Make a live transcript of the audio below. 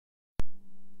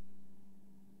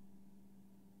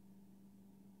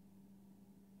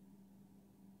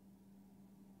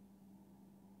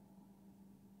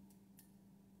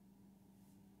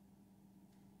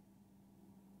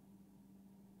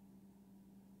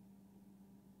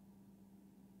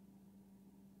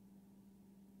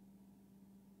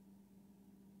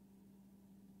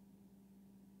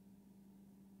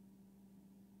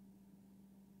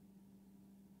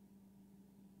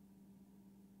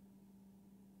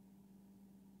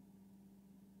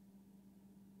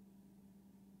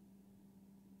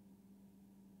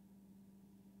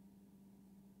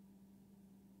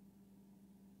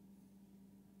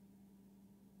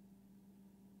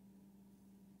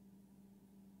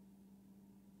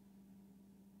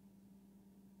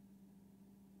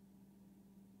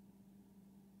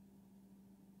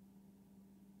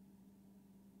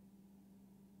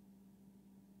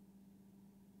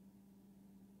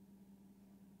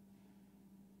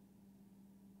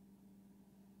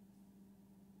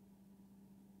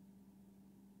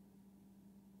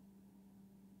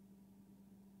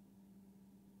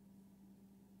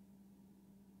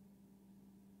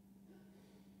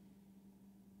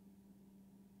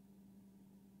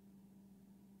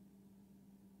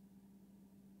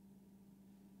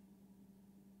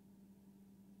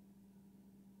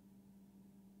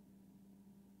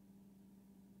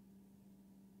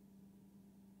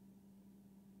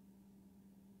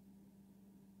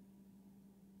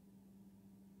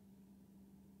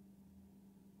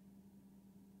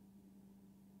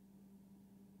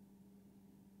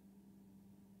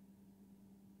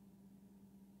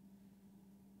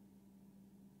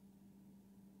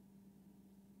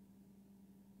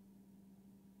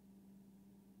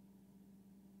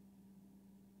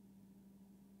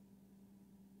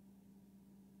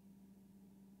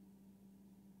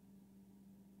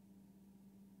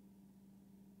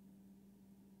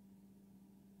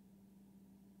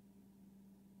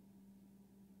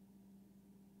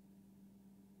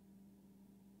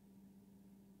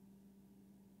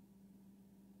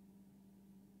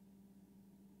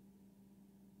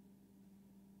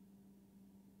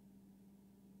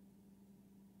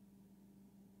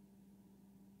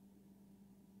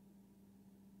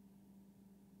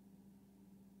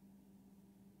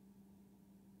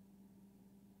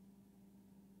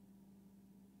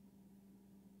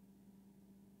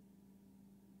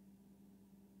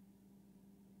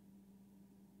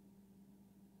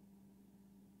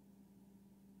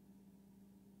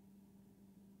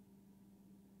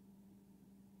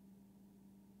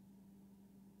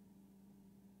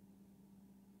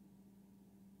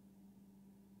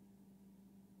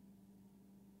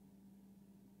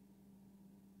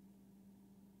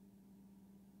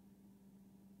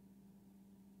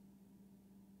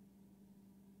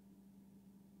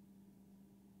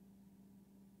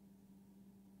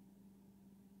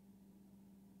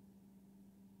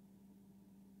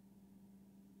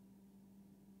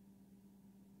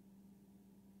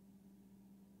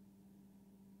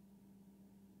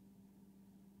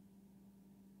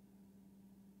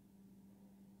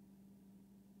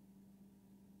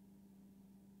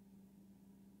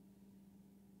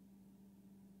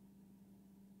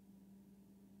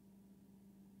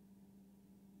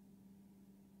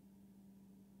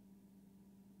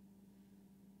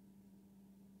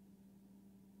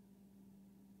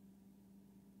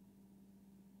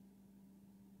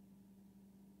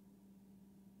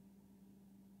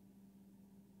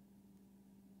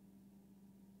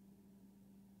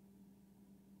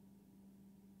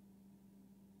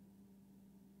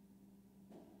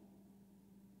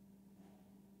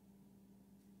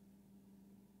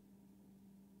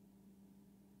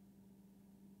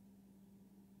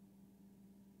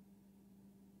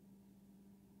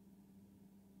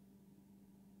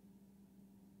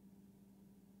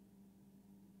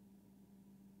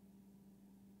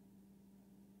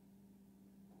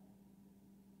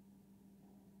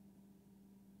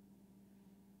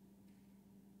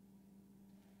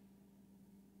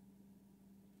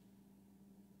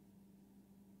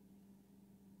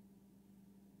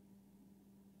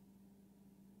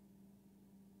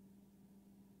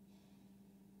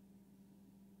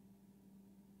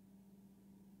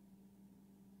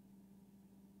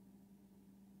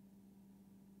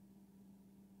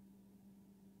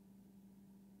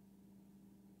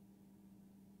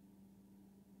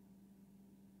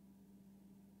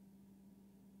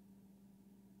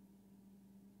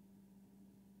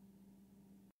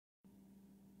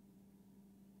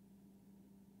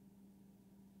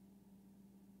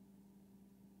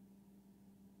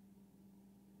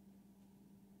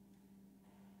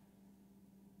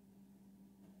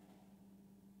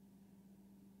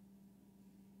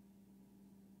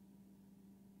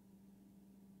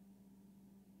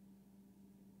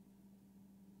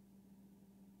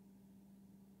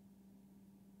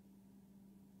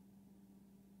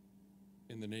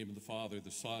In the name of the Father, the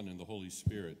Son, and the Holy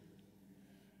Spirit.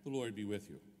 The Lord be with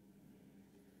you.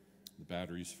 The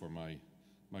batteries for my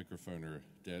microphone are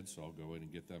dead, so I'll go in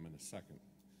and get them in a second.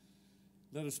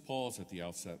 Let us pause at the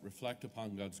outset, reflect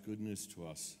upon God's goodness to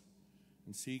us,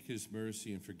 and seek his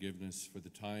mercy and forgiveness for the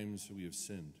times we have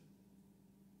sinned.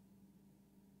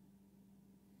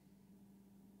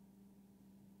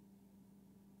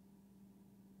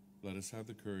 Let us have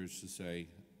the courage to say,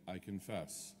 I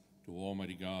confess to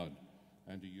Almighty God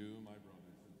and to you, my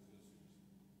brothers and sisters,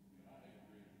 that I have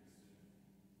greatly sinned in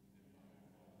my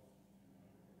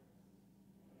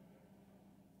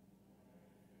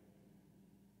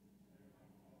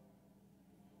thoughts and my words, what I have done,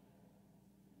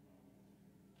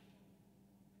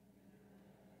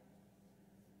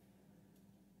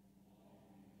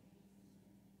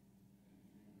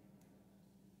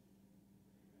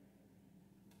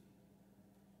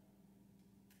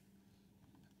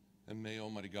 what I have failed, and my fault, and may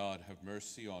Almighty God have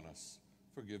mercy on us,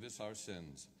 forgive us our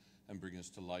sins, and bring us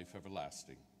to life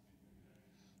everlasting.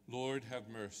 Lord, have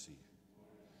mercy.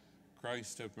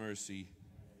 Christ, have mercy.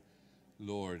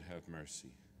 Lord, have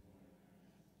mercy.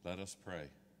 Let us pray.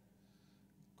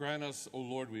 Grant us, O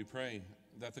Lord, we pray,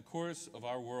 that the course of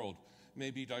our world may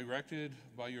be directed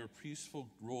by your peaceful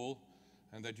rule,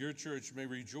 and that your church may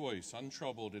rejoice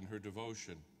untroubled in her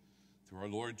devotion. Through our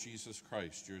Lord Jesus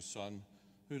Christ, your Son,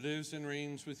 who lives and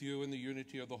reigns with you in the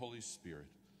unity of the Holy Spirit,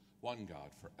 one God,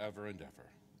 forever and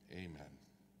ever. Amen.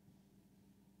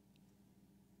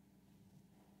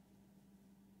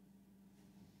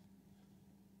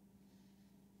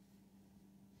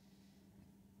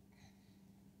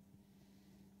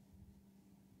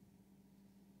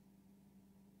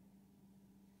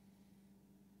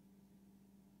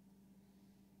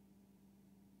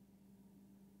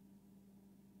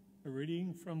 A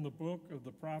reading from the book of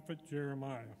the prophet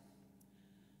Jeremiah.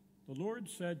 The Lord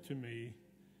said to me,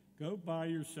 go buy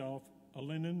yourself a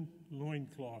linen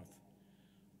loincloth.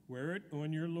 Wear it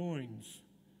on your loins,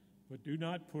 but do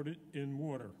not put it in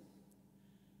water.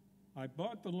 I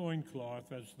bought the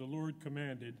loincloth as the Lord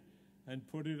commanded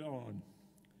and put it on.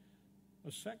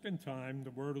 A second time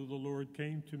the word of the Lord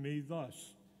came to me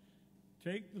thus,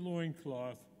 take the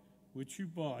loincloth which you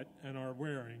bought and are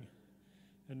wearing,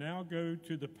 and now go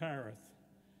to the Parith.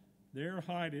 There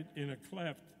hide it in a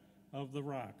cleft of the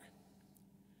rock.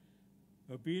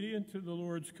 Obedient to the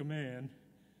Lord's command,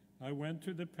 I went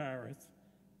to the Parith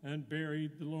and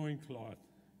buried the loincloth.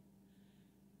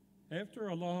 After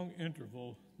a long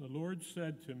interval, the Lord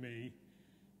said to me,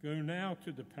 go now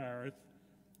to the Parith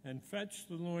and fetch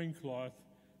the loincloth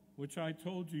which I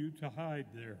told you to hide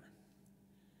there.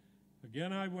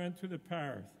 Again I went to the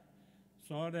Parith,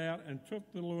 sought out and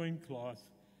took the loincloth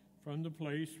from the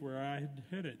place where I had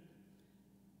hid it,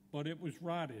 but it was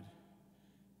rotted,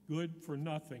 good for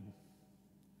nothing.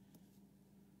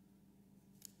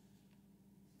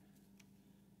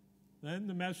 Then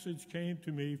the message came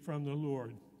to me from the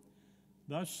Lord.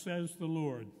 Thus says the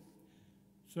Lord,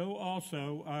 so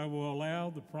also I will allow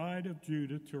the pride of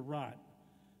Judah to rot,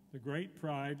 the great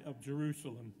pride of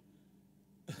Jerusalem.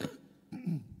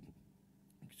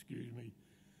 Excuse me.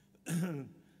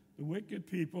 The wicked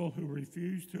people who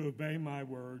refuse to obey my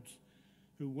words,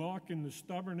 who walk in the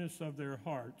stubbornness of their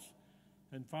hearts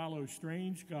and follow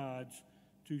strange gods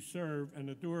to serve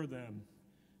and adore them,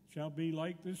 shall be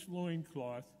like this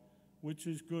loincloth, which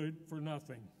is good for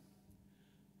nothing.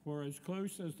 For as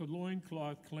close as the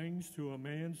loincloth clings to a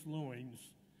man's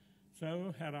loins,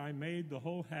 so had I made the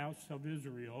whole house of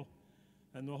Israel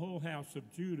and the whole house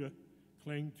of Judah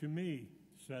cling to me,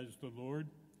 says the Lord,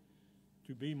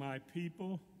 to be my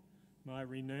people, my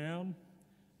renown,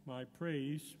 my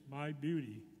praise, my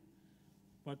beauty.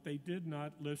 But they did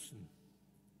not listen.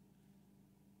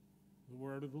 The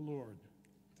word of the Lord.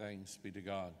 Thanks be to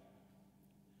God.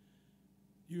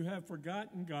 You have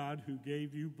forgotten God who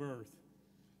gave you birth.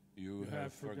 You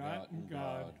have forgotten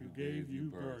God who gave you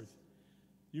birth.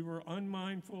 You were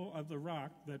unmindful of the rock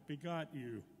that begot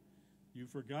you. You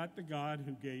forgot the God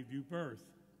who gave you birth.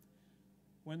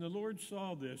 When the Lord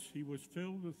saw this, he was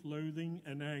filled with loathing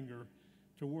and anger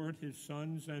toward his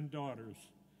sons and daughters.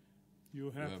 You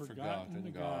have forgotten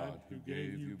the God who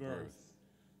gave you birth.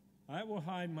 I will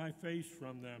hide my face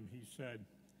from them, he said,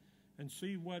 and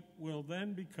see what will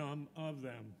then become of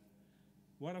them.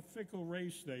 What a fickle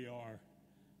race they are,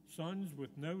 sons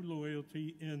with no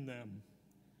loyalty in them.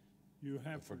 You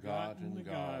have forgotten the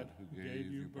God who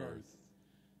gave you birth.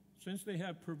 Since they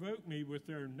have provoked me with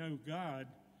their no God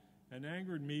and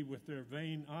angered me with their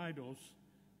vain idols,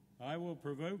 I will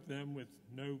provoke them with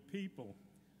no people.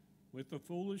 With the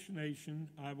foolish nation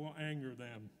I will anger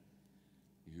them.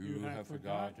 You have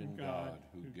forgotten God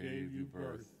who gave you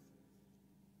birth.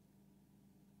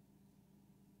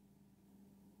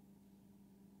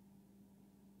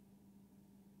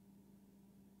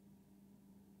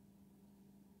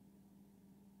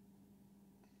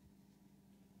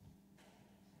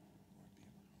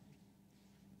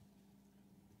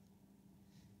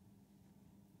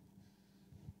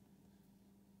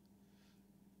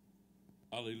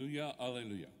 Alleluia,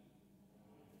 alleluia.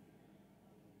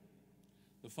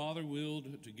 The Father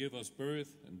willed to give us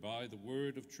birth, and by the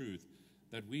word of truth,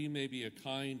 that we may be a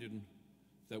kind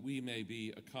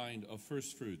of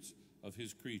first fruits of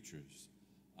his creatures.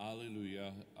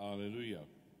 Alleluia, alleluia.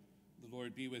 The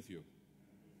Lord be with you.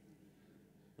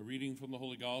 A reading from the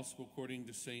Holy Gospel according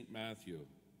to St. Matthew.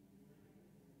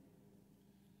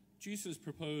 Jesus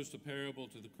proposed a parable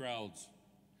to the crowds.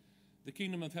 The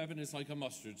kingdom of heaven is like a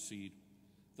mustard seed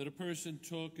that a person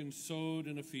took and sowed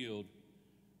in a field.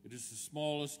 It is the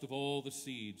smallest of all the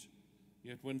seeds,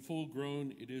 yet when full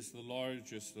grown, it is the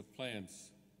largest of plants.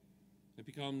 It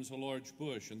becomes a large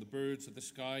bush, and the birds of the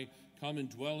sky come and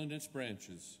dwell in its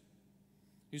branches.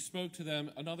 He spoke to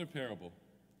them another parable.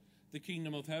 The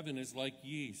kingdom of heaven is like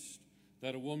yeast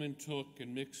that a woman took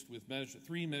and mixed with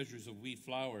 3 measures of wheat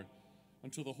flour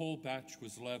until the whole batch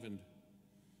was leavened.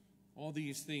 All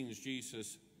these things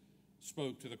Jesus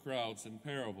spoke to the crowds in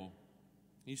parable.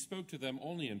 He spoke to them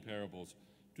only in parables,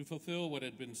 to fulfill what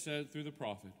had been said through the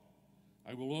prophet.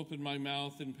 I will open my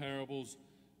mouth in parables,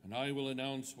 and I will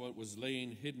announce what was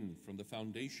lain hidden from the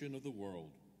foundation of the world.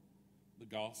 The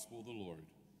gospel of the Lord.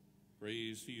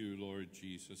 Praise to you, Lord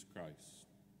Jesus Christ.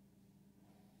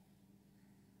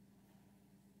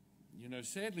 You know,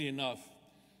 sadly enough,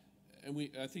 and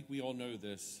I think we all know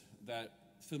this, that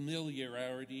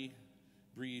familiarity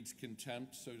breeds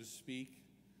contempt, so to speak.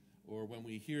 Or when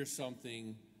we hear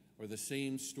something or the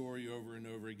same story over and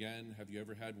over again, have you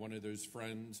ever had one of those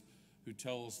friends who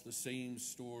tells the same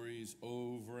stories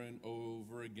over and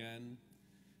over again?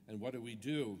 And what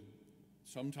do?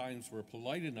 Sometimes we're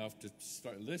polite enough to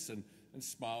listen and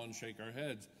smile and shake our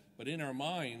heads, but in our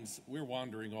minds, we're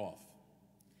wandering off.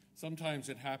 Sometimes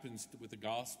it happens with the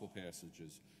gospel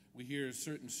passages. We hear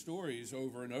certain stories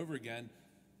over and over again,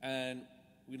 and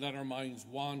we let our minds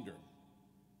wander.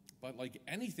 But like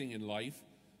anything in life,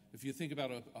 if you think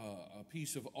about a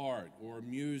piece of art or a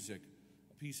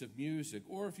piece of music,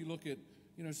 or if you look at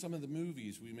some of the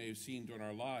movies we may have seen during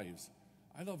our lives,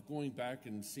 I love going back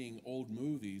and seeing old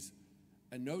movies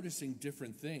and noticing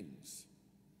different things,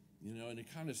 and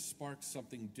it kind of sparks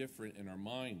something different in our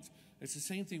minds. It's the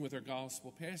same thing with our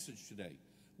gospel passage today.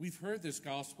 We've heard this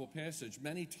gospel passage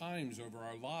many times over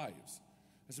our lives.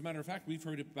 As a matter of fact, we've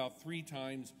heard it about 3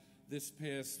 times this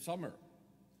past summer,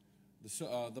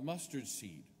 the mustard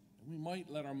seed. And we might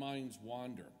let our minds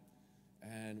wander,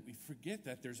 and we forget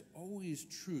that there's always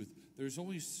truth. There's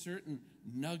always certain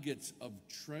nuggets of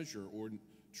treasure or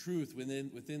truth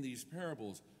within these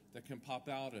parables that can pop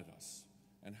out at us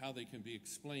and how they can be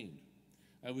explained.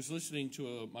 I was listening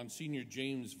to Monsignor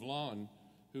James Vlon,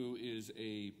 who is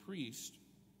a priest,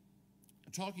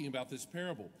 talking about this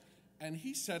parable. And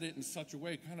he said it in such a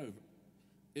way,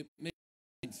 it made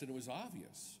sense and it was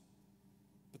obvious.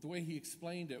 But the way he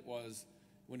explained it was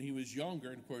when he was younger,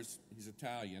 and of course he's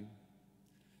Italian,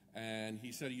 and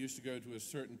he said he used to go to a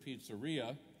certain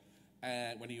pizzeria,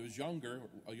 and when he was younger,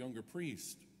 a younger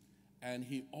priest, and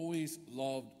he always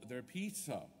loved their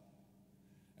pizza.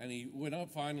 And he went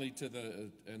up finally to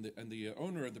the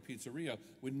owner of the pizzeria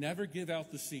would never give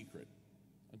out the secret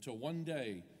until one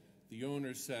day the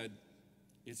owner said,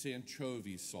 it's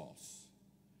anchovy sauce,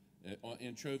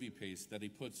 anchovy paste that he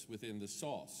puts within the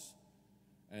sauce.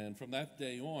 And from that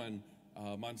day on,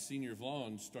 Monsignor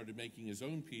Vlon started making his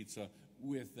own pizza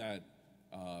with that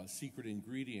secret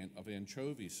ingredient of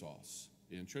anchovy sauce,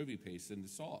 the anchovy paste in the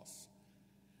sauce.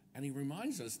 And he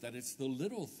reminds us that it's the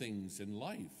little things in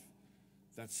life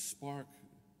that spark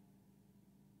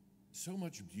so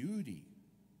much beauty.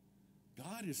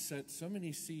 God has set so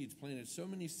many seeds, planted so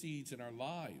many seeds in our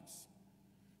lives.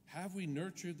 Have we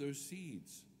nurtured those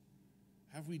seeds?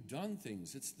 Have we done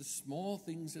things? It's the small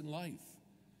things in life.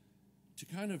 To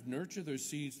kind of nurture those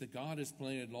seeds that God has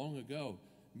planted long ago,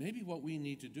 maybe what we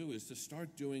need to do is to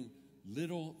start doing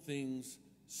little things,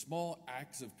 small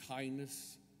acts of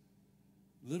kindness,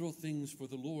 little things for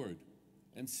the Lord,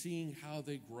 and seeing how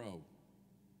they grow.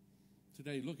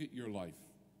 Today, look at your life.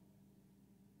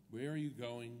 Where are you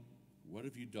going? What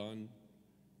have you done?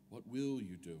 What will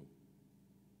you do?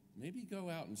 Maybe go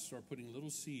out and start putting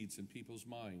little seeds in people's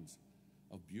minds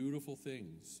of beautiful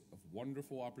things, of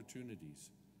wonderful opportunities,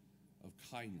 of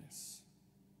kindness,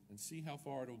 and see how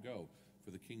far it'll go for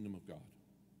the kingdom of God.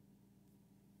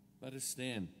 Let us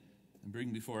stand and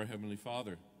bring before our Heavenly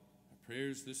Father our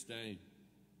prayers this day.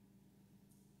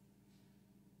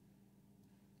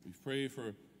 We pray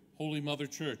for Holy Mother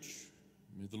Church.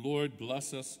 May the Lord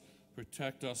bless us,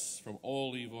 protect us from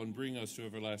all evil, and bring us to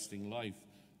everlasting life.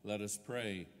 Let us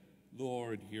pray.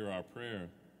 Lord, hear our prayer.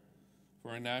 For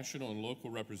our national and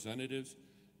local representatives,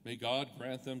 may God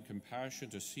grant them compassion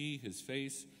to see his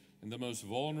face, and the most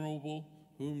vulnerable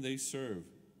whom they serve.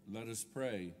 Let us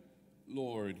pray.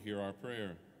 Lord, hear our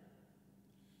prayer.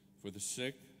 For the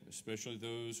sick, especially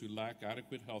those who lack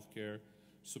adequate health care,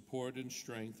 support and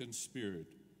strength and spirit,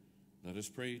 let us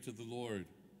pray to the Lord.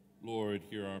 Lord,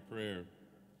 hear our prayer.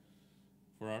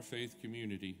 For our faith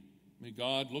community, may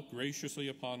God look graciously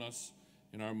upon us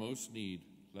in our most need.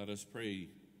 Let us pray.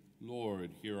 Lord,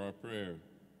 hear our prayer.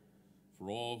 For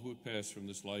all who have passed from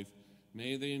this life,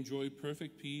 may they enjoy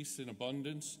perfect peace and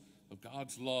abundance of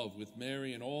God's love with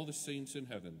Mary and all the saints in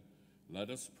heaven. Let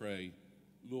us pray.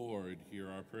 Lord, hear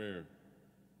our prayer.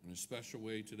 In a special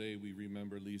way today, we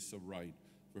remember Lisa Wright,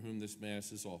 for whom this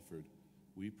Mass is offered.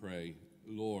 We pray,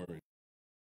 Lord, hear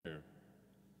our prayer.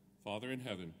 Father in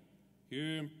heaven,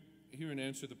 hear and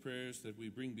answer the prayers that we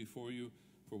bring before you,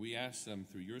 for we ask them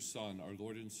through your Son, our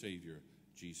Lord and Savior,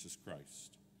 Jesus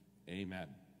Christ. Amen.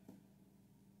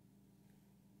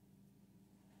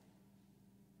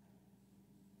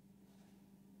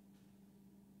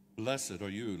 Blessed are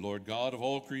you, Lord God of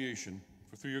all creation,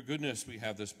 for through your goodness we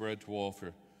have this bread to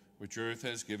offer, which earth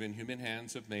has given, human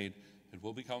hands have made, and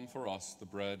will become for us the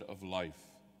bread of life.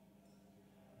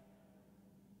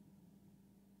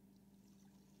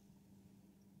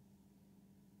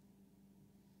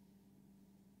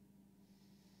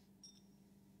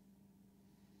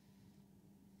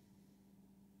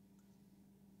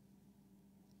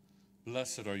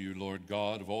 Blessed are you, Lord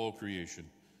God of all creation,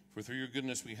 for through your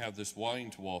goodness we have this wine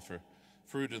to offer,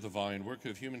 fruit of the vine, work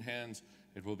of human hands,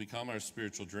 it will become our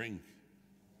spiritual drink.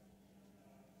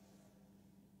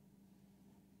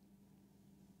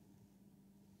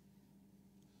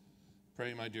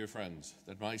 Pray, my dear friends,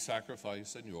 that my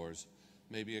sacrifice and yours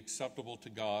may be acceptable to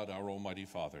God, our Almighty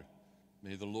Father.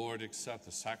 May the Lord accept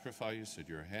the sacrifice at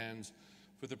your hands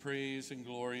for the praise and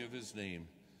glory of his name,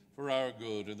 for our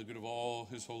good and the good of all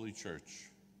his holy church.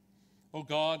 O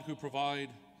God, who provide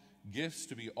gifts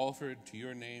to be offered to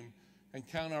your name and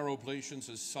count our oblations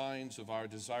as signs of our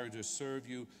desire to serve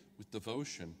you with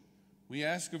devotion, we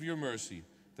ask of your mercy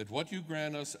that what you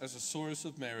grant us as a source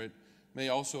of merit may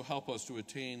also help us to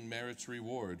attain merit's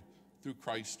reward through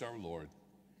Christ our Lord.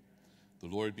 The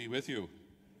Lord be with you.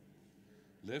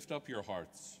 Lift up your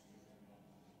hearts.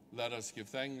 Let us give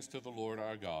thanks to the Lord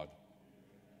our God.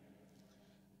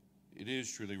 It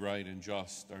is truly right and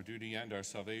just, our duty and our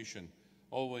salvation,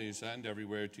 always and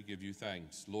everywhere to give you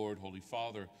thanks, Lord, Holy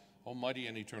Father, Almighty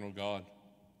and eternal God.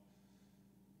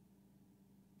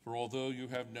 For although you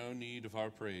have no need of our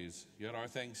praise, yet our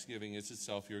thanksgiving is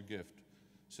itself your gift,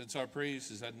 since our praise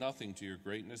has add nothing to your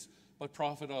greatness, but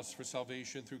profit us for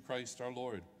salvation through Christ our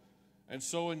Lord. And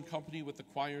so, in company with the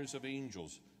choirs of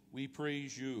angels, we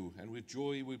praise you, and with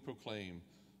joy we proclaim,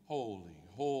 Holy,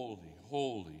 holy,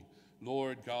 holy,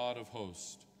 Lord God of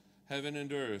hosts. Heaven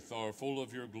and earth are full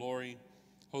of your glory.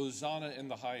 Hosanna in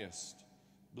the highest.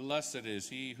 Blessed is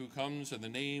he who comes in the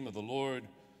name of the Lord.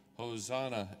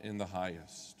 Hosanna in the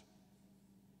highest.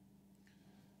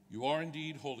 You are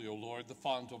indeed holy, O Lord, the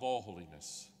font of all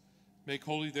holiness. Make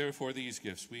holy, therefore, these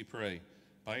gifts, we pray,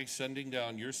 by sending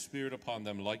down your Spirit upon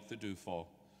them like the dewfall,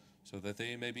 so that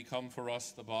they may become for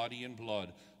us the body and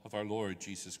blood of our Lord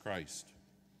Jesus Christ.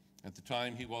 At the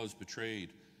time he was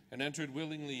betrayed and entered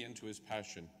willingly into his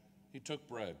passion, he took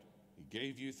bread, he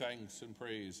gave you thanks and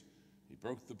praise. He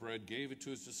broke the bread, gave it to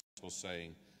his disciples,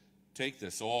 saying, Take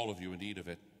this, all of you, and eat of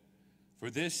it. For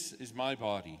this is my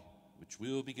body, which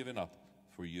will be given up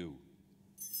for you.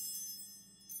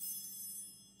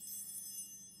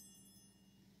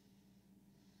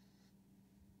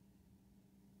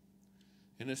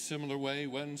 In a similar way,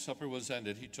 when supper was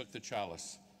ended, he took the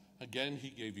chalice. Again he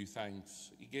gave you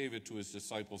thanks. He gave it to his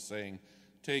disciples, saying,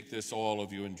 Take this, all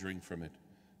of you, and drink from it.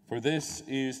 For this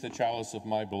is the chalice of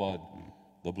my blood,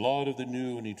 the blood of the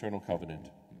new and eternal covenant,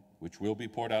 which will be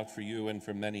poured out for you and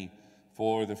for many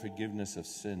for the forgiveness of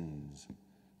sins.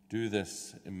 Do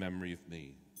this in memory of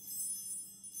me.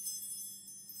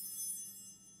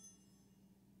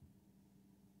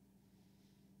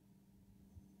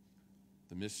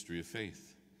 The mystery of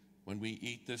faith. When we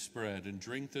eat this bread and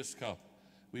drink this cup,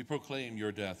 we proclaim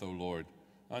your death, O Lord,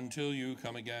 until you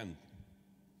come again.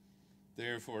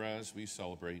 Therefore, as we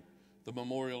celebrate the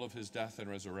memorial of his death and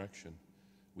resurrection,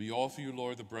 we offer you,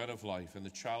 Lord, the bread of life and the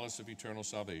chalice of eternal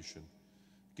salvation,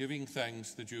 giving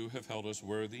thanks that you have held us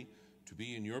worthy to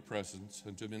be in your presence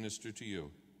and to minister to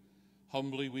you.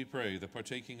 Humbly we pray that,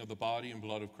 partaking of the body and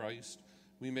blood of Christ,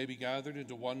 we may be gathered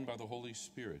into one by the Holy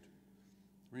Spirit.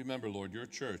 Remember, Lord, your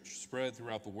church spread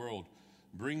throughout the world.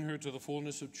 Bring her to the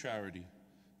fullness of charity.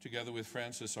 Together with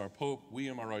Francis, our Pope,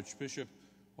 William, our Archbishop,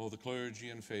 all the clergy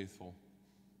and faithful.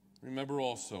 Remember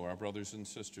also our brothers and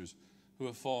sisters who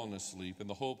have fallen asleep in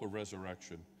the hope of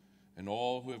resurrection, and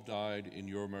all who have died in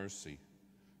your mercy.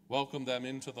 Welcome them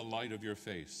into the light of your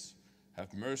face.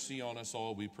 Have mercy on us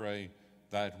all, we pray,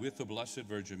 that with the Blessed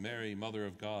Virgin Mary, Mother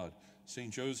of God,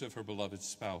 St. Joseph, her beloved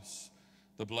spouse,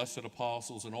 the blessed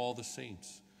apostles, and all the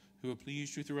saints who have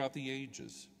pleased you throughout the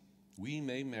ages, we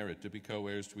may merit to be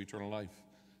co-heirs to eternal life,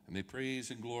 and may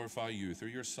praise and glorify you through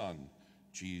your Son,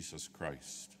 Jesus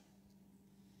Christ.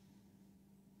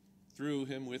 Through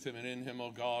him, with him, and in him, O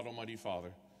God, Almighty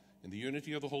Father, in the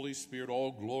unity of the Holy Spirit,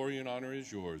 all glory and honor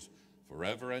is yours,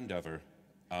 forever and ever.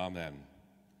 Amen.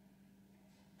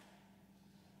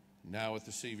 Now at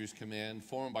the Savior's command,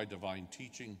 formed by divine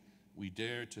teaching, we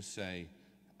dare to say,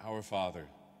 Our Father,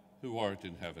 who art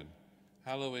in heaven,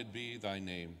 hallowed be thy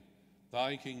name.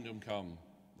 Thy kingdom come,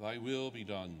 thy will be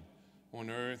done, on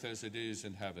earth as it is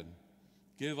in heaven.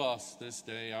 Give us this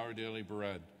day our daily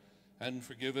bread, and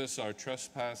forgive us our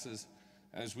trespasses,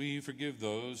 as we forgive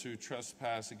those who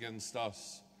trespass against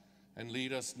us. And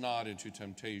lead us not into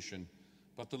temptation,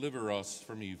 but deliver us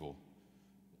from evil.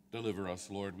 Deliver us,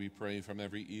 Lord, we pray, from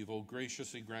every evil.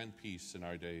 Graciously grant peace in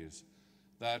our days,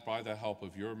 that by the help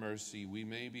of your mercy we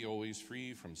may be always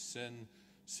free from sin,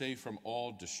 safe from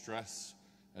all distress,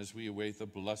 as we await the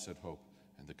blessed hope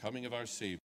and the coming of our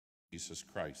Savior, Jesus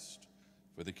Christ.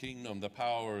 For the kingdom, the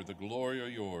power, the glory are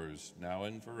yours, now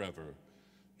and forever.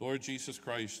 Lord Jesus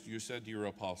Christ, you said to your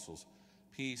apostles,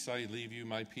 Peace I leave you,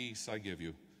 my peace I give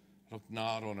you. Look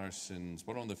not on our sins,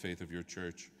 but on the faith of your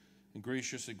church, and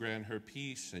graciously grant her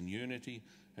peace and unity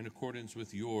in accordance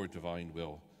with your divine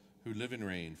will, who live and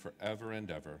reign forever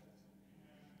and ever.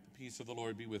 The peace of the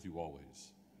Lord be with you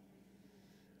always.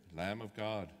 Lamb of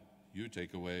God, you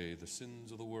take away the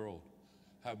sins of the world.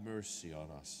 Have mercy on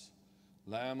us.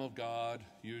 Lamb of God,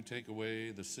 you take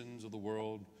away the sins of the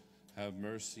world. Have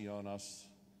mercy on us.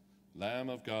 Lamb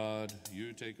of God,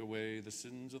 you take away the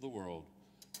sins of the world.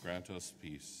 Grant us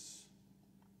peace.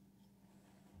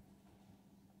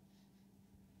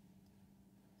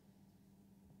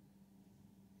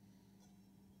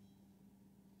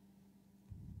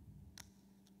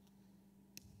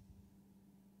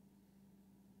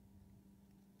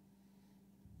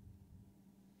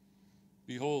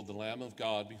 Behold the Lamb of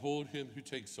God, behold him who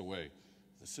takes away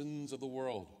the sins of the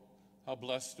world. How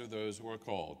blessed are those who are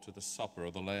called to the supper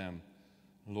of the Lamb.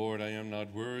 Lord, I am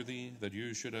not worthy that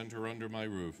you should enter under my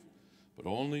roof, but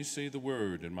only say the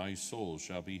word, and my soul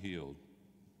shall be healed.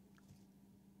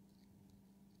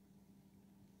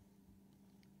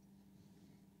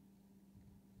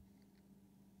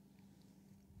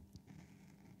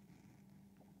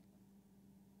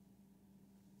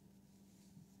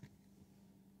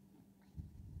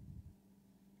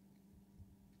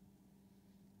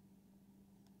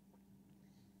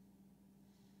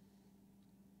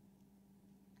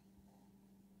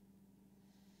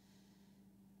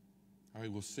 I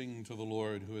will sing to the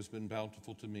Lord who has been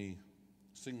bountiful to me,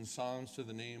 sing psalms to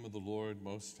the name of the Lord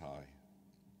Most High.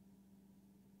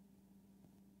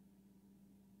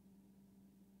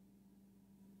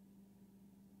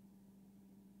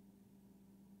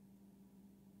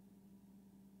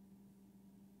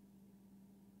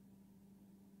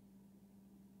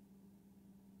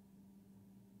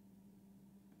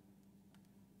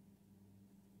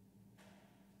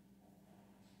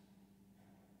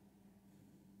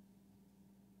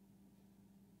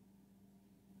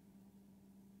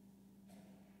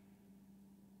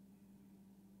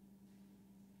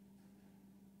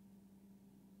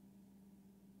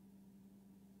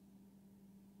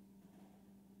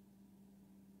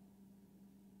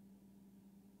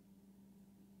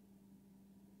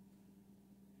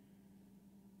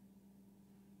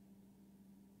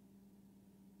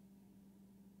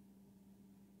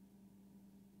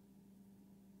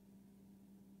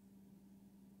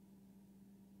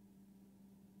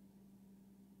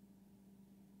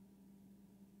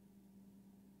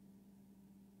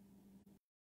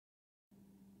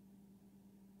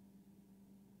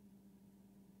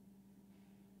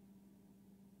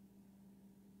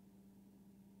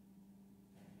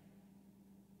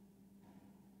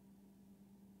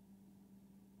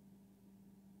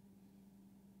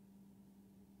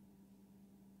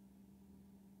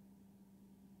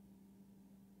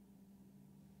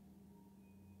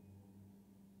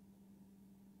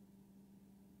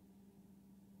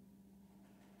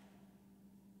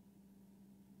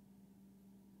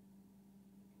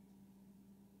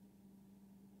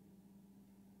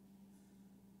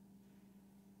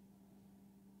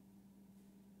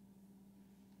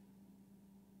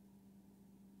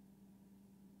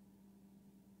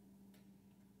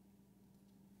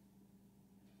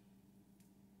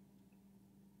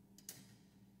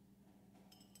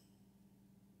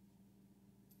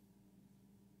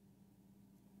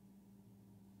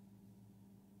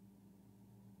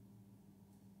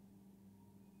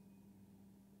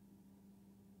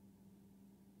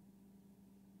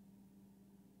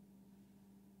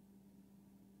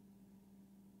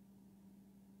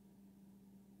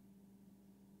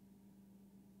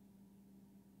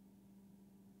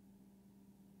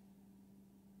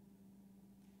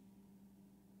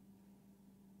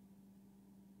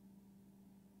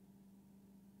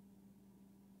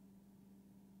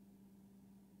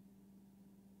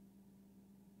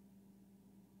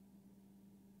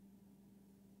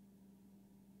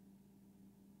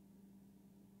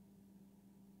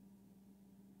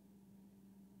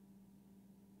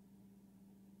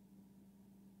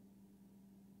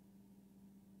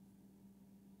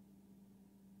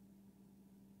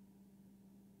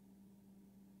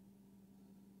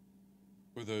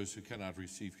 For those who cannot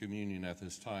receive communion at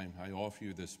this time, I offer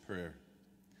you this prayer.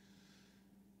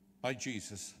 My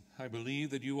Jesus, I believe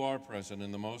that you are present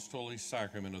in the most holy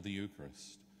sacrament of the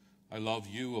Eucharist. I love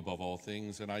you above all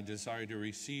things, and I desire to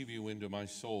receive you into my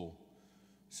soul.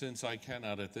 Since I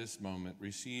cannot at this moment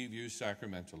receive you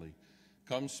sacramentally,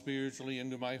 come spiritually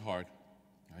into my heart.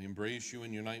 I embrace you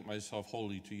and unite myself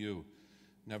wholly to you.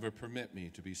 Never permit me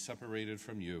to be separated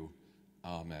from you.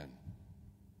 Amen.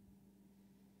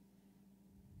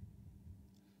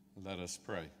 Let us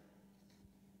pray.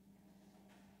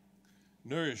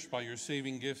 Nourished by your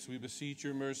saving gifts, we beseech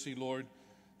your mercy, Lord,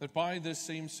 that by this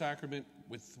same sacrament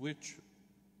with which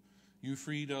you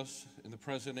freed us in the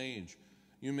present age,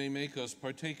 you may make us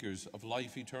partakers of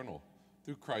life eternal,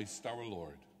 through Christ our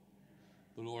Lord.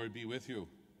 The Lord be with you.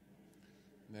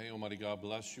 May Almighty God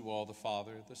bless you all, the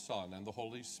Father, the Son, and the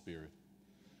Holy Spirit.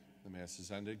 The Mass is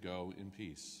ended. Go in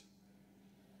peace.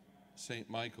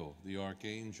 Saint Michael, the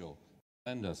Archangel,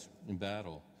 defend us in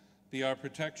battle. Be our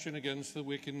protection against the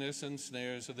wickedness and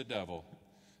snares of the devil.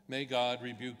 May God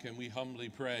rebuke him, we humbly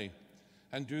pray.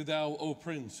 And do thou, O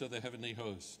Prince of the heavenly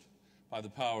host, by the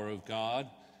power of God,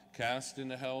 cast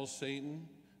into hell Satan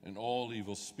and all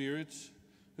evil spirits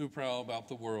who prowl about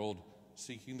the world,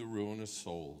 seeking the ruin of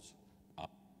souls.